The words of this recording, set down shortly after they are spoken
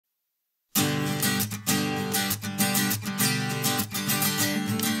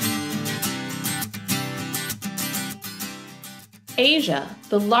Asia,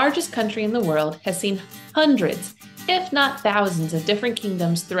 the largest country in the world, has seen hundreds, if not thousands, of different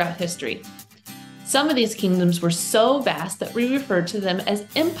kingdoms throughout history. Some of these kingdoms were so vast that we refer to them as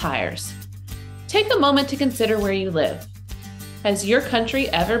empires. Take a moment to consider where you live. Has your country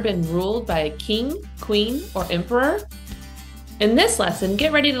ever been ruled by a king, queen, or emperor? In this lesson,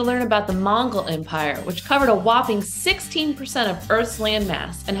 get ready to learn about the Mongol Empire, which covered a whopping 16% of Earth's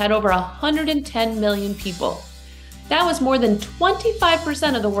landmass and had over 110 million people. That was more than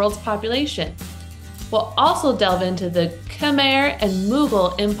 25% of the world's population. We'll also delve into the Khmer and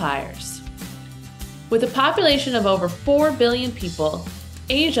Mughal empires. With a population of over 4 billion people,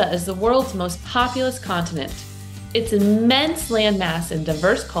 Asia is the world's most populous continent. Its immense landmass and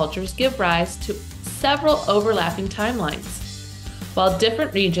diverse cultures give rise to several overlapping timelines. While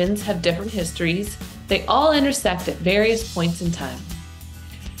different regions have different histories, they all intersect at various points in time.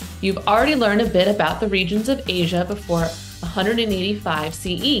 You've already learned a bit about the regions of Asia before 185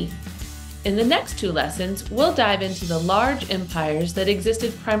 CE. In the next two lessons, we'll dive into the large empires that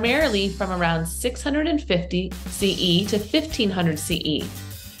existed primarily from around 650 CE to 1500 CE.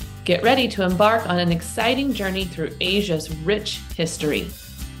 Get ready to embark on an exciting journey through Asia's rich history.